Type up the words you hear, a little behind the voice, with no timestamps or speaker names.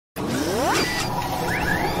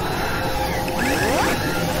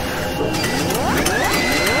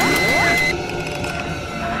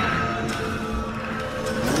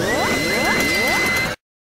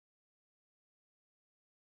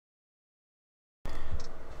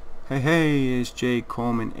Hey, it's Jay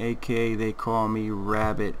Coleman, aka they call me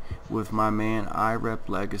Rabbit, with my man iRep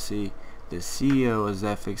Legacy, the CEO of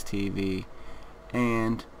Zephix TV,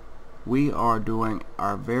 and we are doing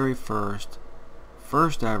our very first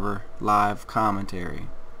ever live commentary.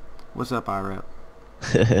 What's up, iRep?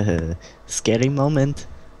 Scary moment.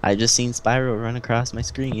 I just seen Spyro run across my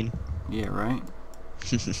screen. Yeah, right?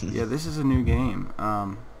 Yeah, this is a new game.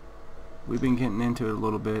 We've been getting into it a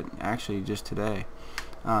little bit, actually just today.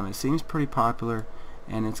 It seems pretty popular,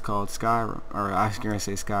 and it's called Skyrim, or I was going to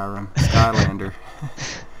say Skyrim, Skylander,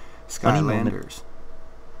 Funny moment.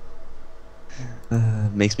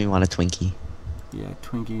 Skylanders. Makes me want a Twinkie. Yeah,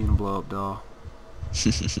 Twinkie and blow up doll.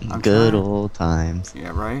 I'm Good trying. old times.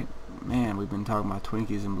 Yeah, right. Man, we've been talking about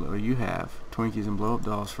Twinkies and or you have Twinkies and blow up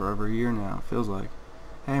dolls for over a year now. It feels like.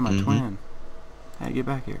 Hey, my hmm twin. Hey, get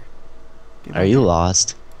back here. Get Are back you here.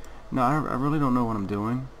 lost? No, I really don't know what I'm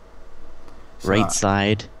doing. So, Right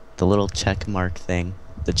side, the little check mark thing,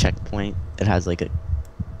 the checkpoint. It has like a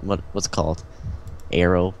what's it called?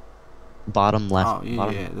 Arrow. Bottom left, oh yeah,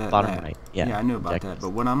 bottom yeah, bottom that. right. Yeah, Yeah, I knew about that. objectives. But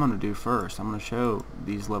what I'm gonna do first, I'm gonna show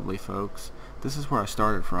these lovely folks. This is where I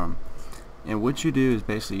started from. And what you do is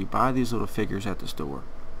basically you buy these little figures at the store,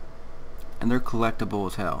 and they're collectible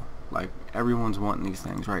as hell. Like everyone's wanting these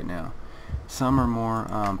things right now. Some are more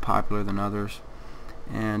popular than others,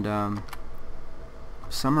 and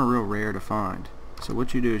some are real rare to find. So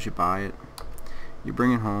what you do is you buy it, you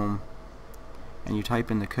bring it home, and you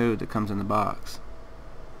type in the code that comes in the box.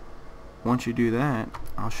 Once you do that,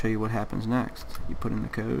 I'll show you what happens next. You put in the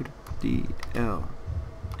code DLM,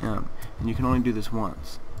 and you can only do this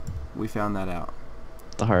once. We found that out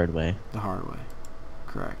The hard way. the hard way.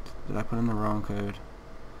 Correct. Did I put in the wrong code?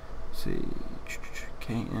 Let's see,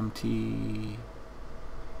 KMT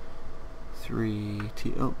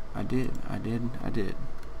 3T. Oh, I did.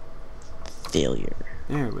 Failure.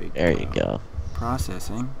 There we There you go. go.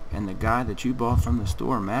 Processing, and the guy that you bought from the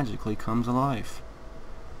store magically comes alive.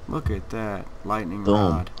 Look at that lightning Boom.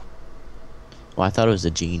 rod. Well, I thought it was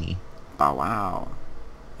a genie. Bow wow.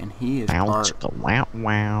 And he is Wow, part. chicka, wow,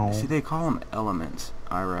 wow. See, they call him elements,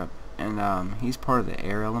 iRep, and he's part of the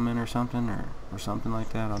air element or something, or something like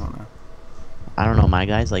that. I don't know. I don't know. My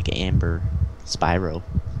guy's like Amber, Spyro.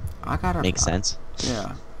 I got a. Makes sense.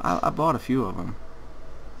 Yeah, I bought a few of them.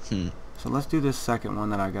 Hmm. So let's do this second one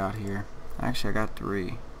that I got here. Actually, I got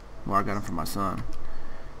 3. Well, I got them for my son.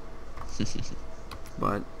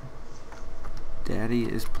 But Daddy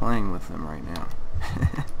is playing with them right now.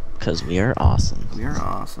 Because we are awesome. We are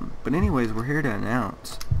awesome. But anyways, we're here to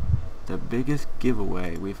announce the biggest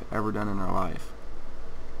giveaway we've ever done in our life.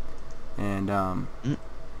 And Mm.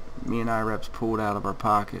 me and iReps pulled out of our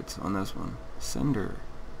pockets on this one. Cinder.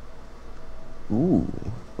 Ooh.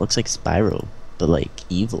 Looks like Spyro, but like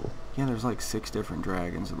evil. Yeah, there's like 6 different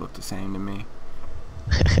dragons that look the same to me.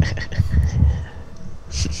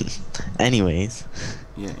 Anyways,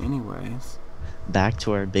 Yeah, anyways. back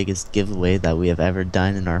to our biggest giveaway that we have ever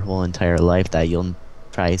done in our whole entire life that you'll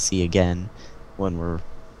probably see again when we're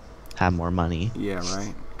have more money. Yeah,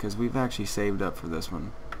 right. Because we've actually saved up for this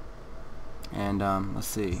one. And let's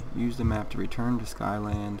see. Use the map to return to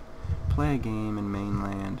Skyland. Play a game in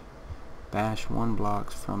mainland. Bash 1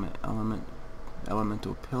 blocks from an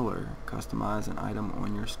elemental pillar. Customize an item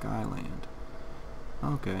on your Skyland.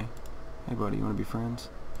 Okay. Hey buddy, you want to be friends?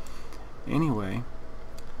 Anyway,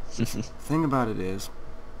 thing about it is,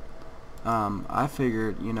 I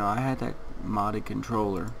figured, I had that modded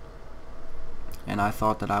controller, and I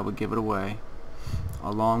thought that I would give it away,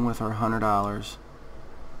 along with our $100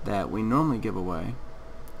 that we normally give away.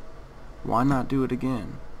 Why not do it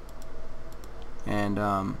again? And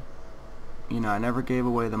I never gave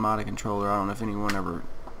away the modded controller. I don't know if anyone ever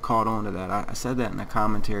caught on to that. I said that in a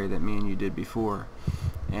commentary that me and you did before.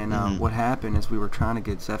 And what happened is we were trying to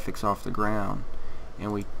get Zephix off the ground,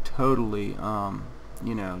 and we totally,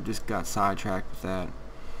 just got sidetracked with that.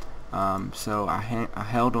 So I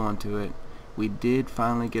held on to it. We did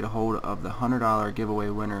finally get a hold of the $100 giveaway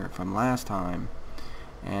winner from last time,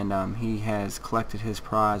 and he has collected his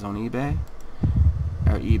prize on eBay,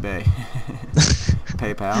 or eBay,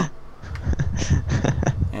 PayPal,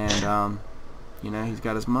 and he's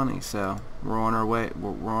got his money. So we're on our way.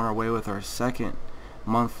 We're on our way with our second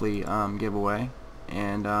monthly giveaway,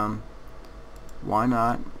 and why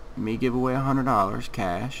not me give away $100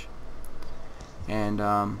 cash, and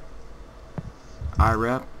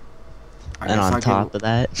iRep, I And guess on I top of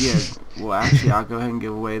that, yeah, well actually I'll go ahead and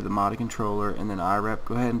give away the modded controller, and then iRep,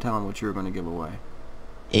 go ahead and tell them what you're going to give away.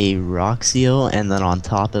 a Roxio, and then on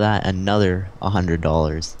top of that, another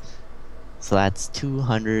 $100. So that's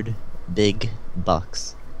 200 big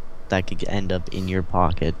bucks that could end up in your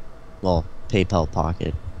pocket. Well, PayPal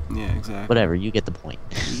Pocket. Yeah, exactly. Whatever, you get the point.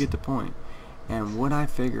 You get the point. And what I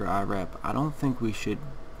figure, iRep, I don't think we should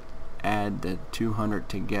add the 200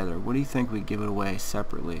 together. What do you think we give it away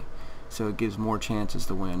separately so it gives more chances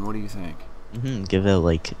to win? What do you think? Give it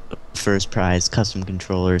like first prize, custom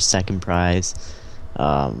controller, second prize,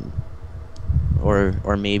 um,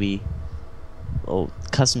 or maybe, well,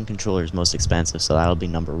 custom controller is most expensive, so that'll be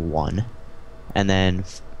number one, and then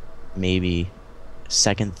maybe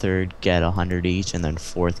second, third get 100 each, and then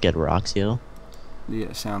fourth get Roxio.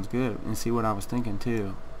 Yeah, sounds good. And see what I was thinking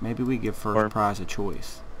too. Maybe we give first Or prize a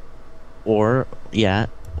choice. or yeah,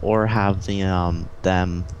 or have the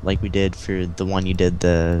them like we did for the one you did,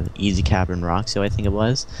 the Easy Cap and Roxio, I think it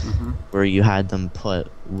was, Mm-hmm. where you had them put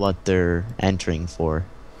what they're entering for.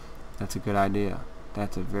 That's a good idea.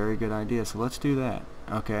 That's a very good idea. So let's do that.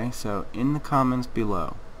 Okay, so in the comments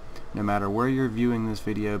below, no matter where you're viewing this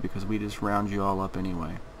video, because we just round you all up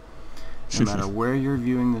anyway, no matter where you're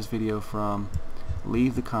viewing this video from,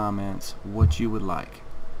 leave the comments what you would like.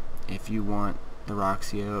 If you want the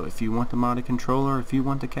Roxio, if you want the modded controller, if you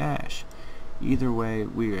want the cash. Either way,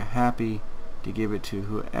 we are happy to give it to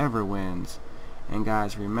whoever wins. And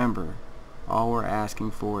guys, remember, all we're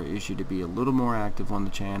asking for is you to be a little more active on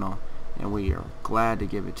the channel, and we are glad to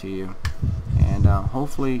give it to you. And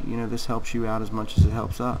hopefully, you know, this helps you out as much as it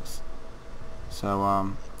helps us.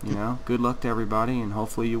 So, you know, good luck to everybody, and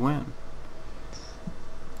hopefully you win.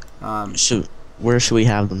 Where should we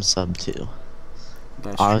have them sub to?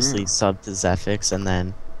 That's Obviously true. sub to Zephix, and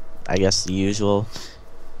then I guess the usual,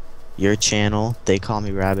 your channel, They Call Me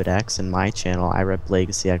Rabbit X, and my channel, iRep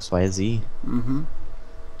Legacy XYZ. Mm-hmm.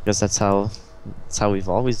 Because that's how we've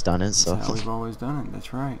always done it, so That's how we've always done it.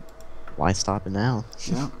 That's right. why stop it now?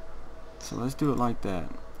 Yep. So let's do it like that.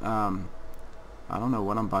 I don't know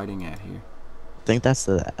what I'm biting at here. I think that's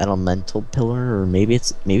the elemental pillar, or maybe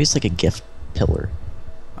it's like a gift pillar.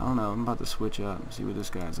 I don't know. I'm about to switch up and see what this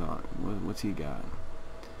guy's on. What's he got?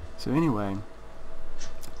 So anyway,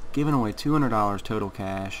 giving away $200 total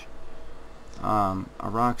cash, a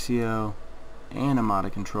Roxio, and a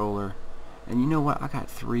modded controller. And you know what? I got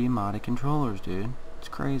 3 modded controllers, dude. It's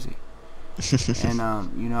crazy. And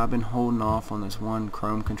you know, I've been holding off on this one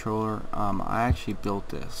Chrome controller. I actually built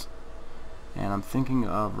this, and I'm thinking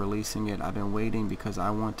of releasing it. I've been waiting because I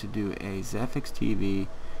want to do a Zephix TV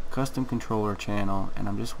custom controller channel, and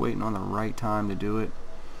I'm just waiting on the right time to do it,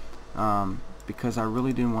 because I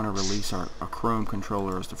really didn't want to release a Chrome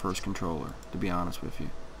controller as the first controller, to be honest with you.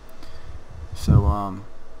 So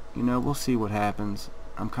you know, we'll see what happens.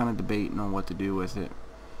 I'm kind of debating on what to do with it,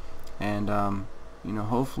 and you know,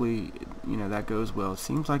 hopefully, you know, that goes well. It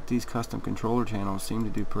seems like these custom controller channels seem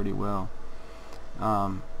to do pretty well.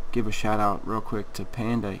 Give a shout out real quick to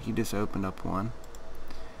Panda. He just opened up one,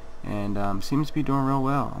 and seems to be doing real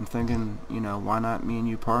well. I'm thinking, you know, why not me and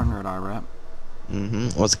you partner at iRep?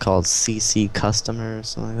 What's it called? CC Customer or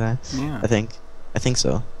something like that? Yeah. I think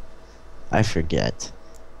so. I forget.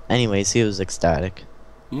 Anyways, he was ecstatic.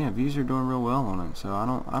 Yeah, views are doing real well on it, so I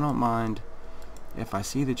don't mind if I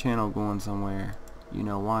see the channel going somewhere. You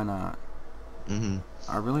know, why not?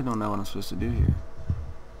 I really don't know what I'm supposed to do here.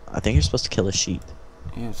 I think you're supposed to kill a sheep.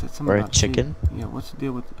 Yeah, it said something Or a about sheep. chicken. Yeah, what's the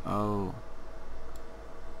deal with? Oh,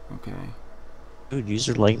 okay. Dude, use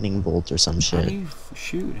your lightning bolt or some How shit. do you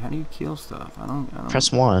shoot? How do you kill stuff? I don't. Press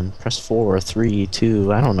 1, press 4, 3,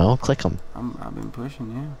 2, I don't know. Click them. I've been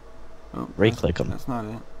pushing, yeah. Oh, Right click them. That's not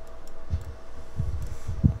it.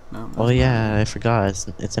 No. Oh yeah, I forgot.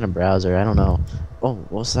 It's in a browser. I don't know. Oh,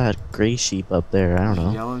 what's that gray sheep up there? I don't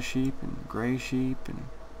know. Yellow sheep and gray sheep and.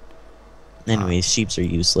 Anyways, sheeps are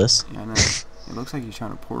useless. Yeah, I know. It looks like he's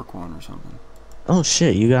trying to pork one or something. Oh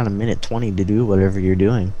shit, you got a minute 20 to do whatever you're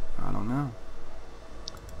doing. I don't know.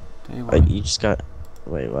 Tell you what. You just got.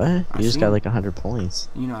 Wait, what? You just got like 100 points.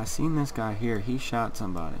 You know, I seen this guy here. He shot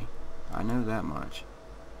somebody. I know that much.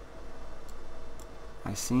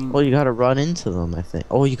 I seen. Well, you gotta run into them, I think.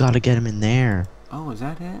 Oh, you gotta get him in there. Oh, is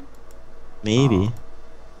that it? Maybe. Oh.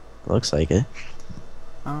 Looks like it.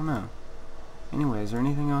 I don't know. Anyway, is there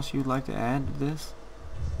anything else you'd like to add to this?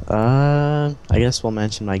 I guess we'll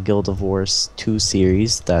mention my Guild of Wars 2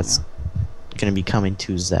 series that's gonna be coming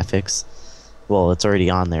to Zephix. Well, it's already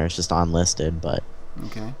on there. It's just unlisted, but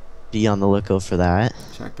okay. Be on the lookout for that.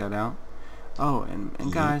 Check that out. Oh,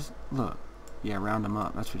 and guys, look. Yeah, round them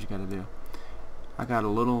up. That's what you got to do. I got a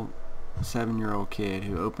little 7-year-old kid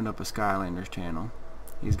who opened up a Skylanders channel.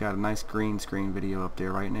 He's got a nice green screen video up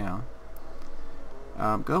there right now.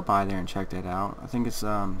 Go by there and check that out. I think it's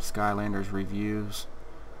Skylanders Reviews.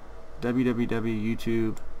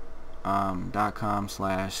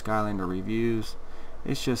 www.youtube.com/Skylander Reviews.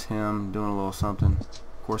 It's just him doing a little something.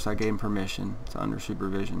 Of course, I gave him permission. It's under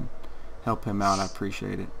supervision. Help him out. I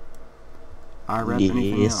appreciate it. iRep,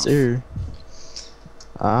 anything Yes, else? sir.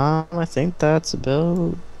 I think that's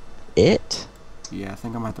about it. Yeah, I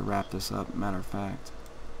think I'm going to have to wrap this up, matter of fact.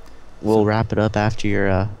 We'll wrap it up after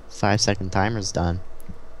your 5-second timer's done.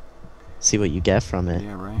 See what you get from it.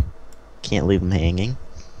 Yeah, right. Can't leave them hanging.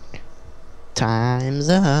 Time's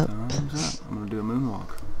up. Time's up. I'm going to do a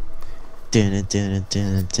moonwalk.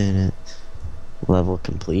 Dun-it. Level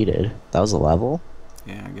completed. That was a level?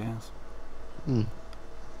 Yeah, I guess. Hmm.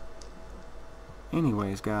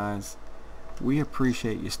 Anyways, guys, we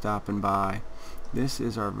appreciate you stopping by. This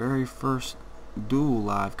is our very first dual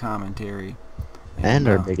live commentary. And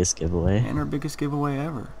our biggest giveaway. And our biggest giveaway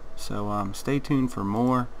ever. So stay tuned for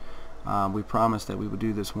more. We promised that we would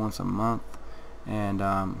do this once a month. And,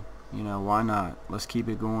 you know, why not? Let's keep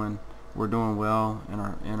it going. We're doing well in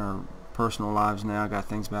our personal lives now. Got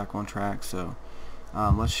things back on track. So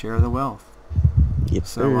let's share the wealth. Yep.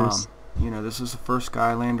 So, you know, this is the first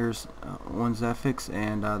Skylanders on Zephix,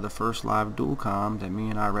 and the first live dual comm that me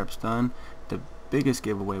and iRep's done. The biggest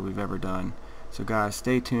giveaway we've ever done. So guys,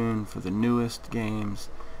 stay tuned for the newest games,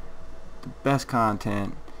 the best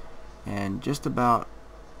content, and just about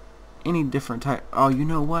any different type. Oh, you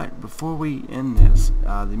know what? Before we end this,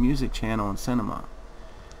 the music channel and cinema.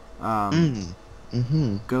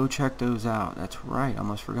 Go check those out. That's right. I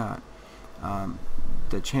almost forgot.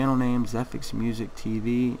 The channel name Zephix Music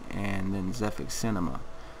TV, and then Zephix Cinema.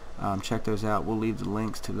 Check those out. We'll leave the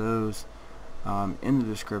links to those in the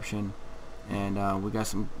description. And we got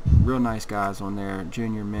some real nice guys on there.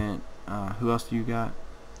 Junior Mint. Who else do you got?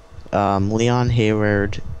 Leon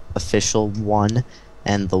Hayward, Official 1,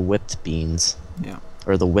 and the Whipped Beans. Yeah.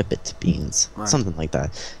 Or the Whippet Beans. Right. Something like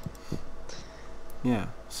that. Yeah.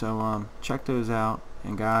 So check those out.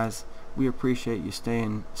 And guys, we appreciate you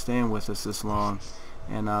staying with us this long.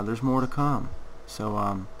 And there's more to come.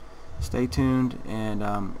 So stay tuned. And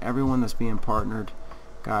everyone that's being partnered,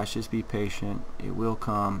 guys, just be patient. It will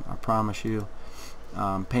come. I promise you.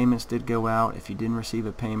 Payments did go out. If you didn't receive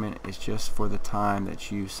a payment, it's just for the time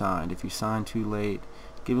that you signed. If you signed too late,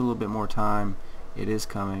 give it a little bit more time. It is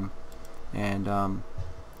coming. And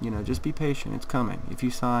you know, just be patient. It's coming. If you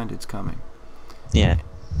signed, it's coming. Yeah.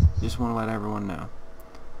 Just want to let everyone know.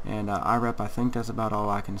 And iRep, I think that's about all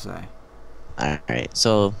I can say. Alright,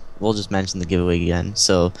 so we'll just mention the giveaway again.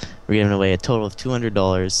 So we're giving away a total of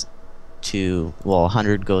 $200 to, well,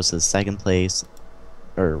 100 goes to the second place.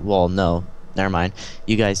 Or, well, no, never mind.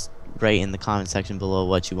 You guys write in the comment section below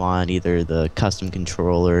what you want, either the custom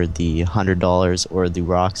controller, the $100, or the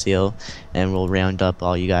Roxio, and we'll round up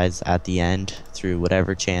all you guys at the end through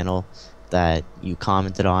whatever channel that you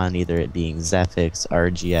commented on, either it being Zephix,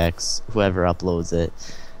 RGX, whoever uploads it,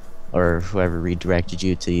 or whoever redirected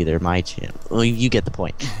you to either my channel. Well, you get the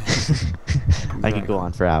point. Exactly. I could go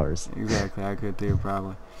on for hours. Exactly, I could too,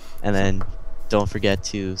 probably. And then don't forget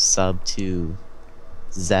to sub to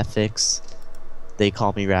Zephix, They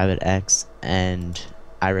Call Me Rabbit X, and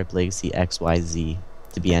iRep Legacy XYZ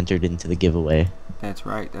to be entered into the giveaway. That's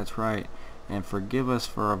right, that's right. And forgive us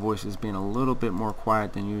for our voices being a little bit more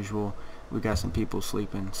quiet than usual. We got some people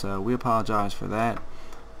sleeping, so we apologize for that.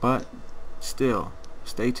 But still,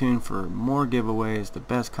 stay tuned for more giveaways, the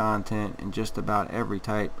best content, and just about every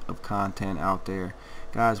type of content out there.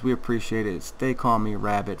 Guys, we appreciate it. It's They Call Me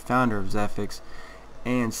Rabbit, founder of Zephix,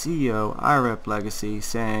 and CEO iRep Legacy,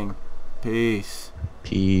 saying peace.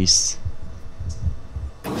 Peace.